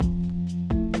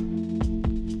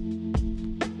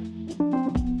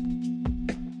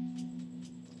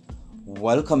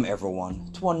Welcome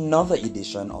everyone to another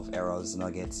edition of Errol's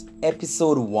Nuggets,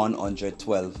 episode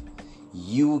 112.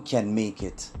 You can make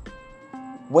it.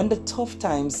 When the tough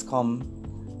times come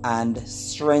and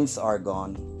strengths are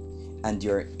gone and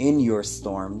you're in your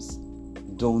storms,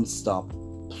 don't stop.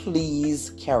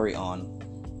 Please carry on.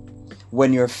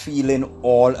 When you're feeling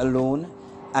all alone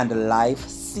and life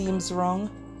seems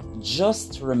wrong,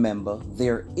 just remember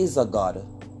there is a God.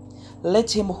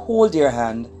 Let Him hold your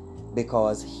hand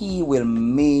because He will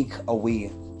make a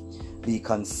way. Be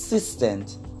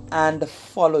consistent and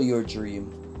follow your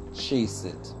dream. Chase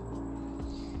it.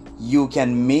 You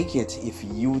can make it if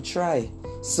you try.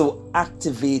 So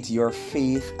activate your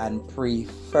faith and pray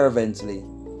fervently.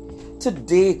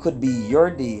 Today could be your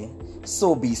day,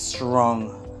 so be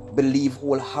strong. Believe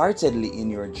wholeheartedly in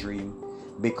your dream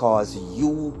because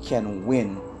you can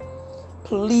win.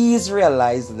 Please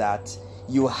realize that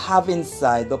you have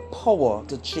inside the power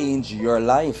to change your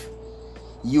life.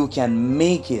 You can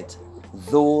make it,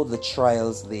 though the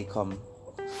trials they come.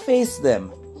 Face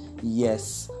them.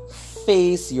 Yes,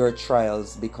 face your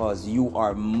trials because you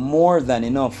are more than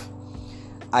enough.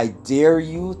 I dare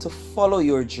you to follow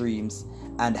your dreams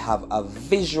and have a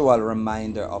visual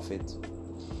reminder of it.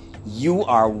 You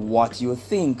are what you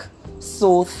think,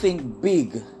 so think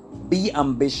big, be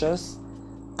ambitious,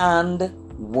 and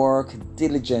work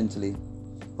diligently.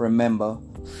 Remember,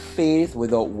 faith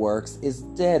without works is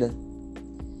dead.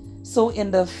 So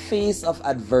in the face of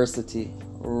adversity,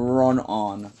 run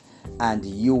on, and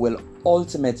you will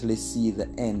ultimately see the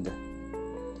end.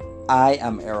 I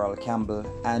am Errol Campbell,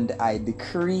 and I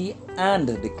decree and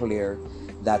declare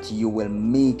that you will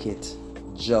make it.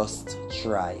 Just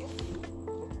try.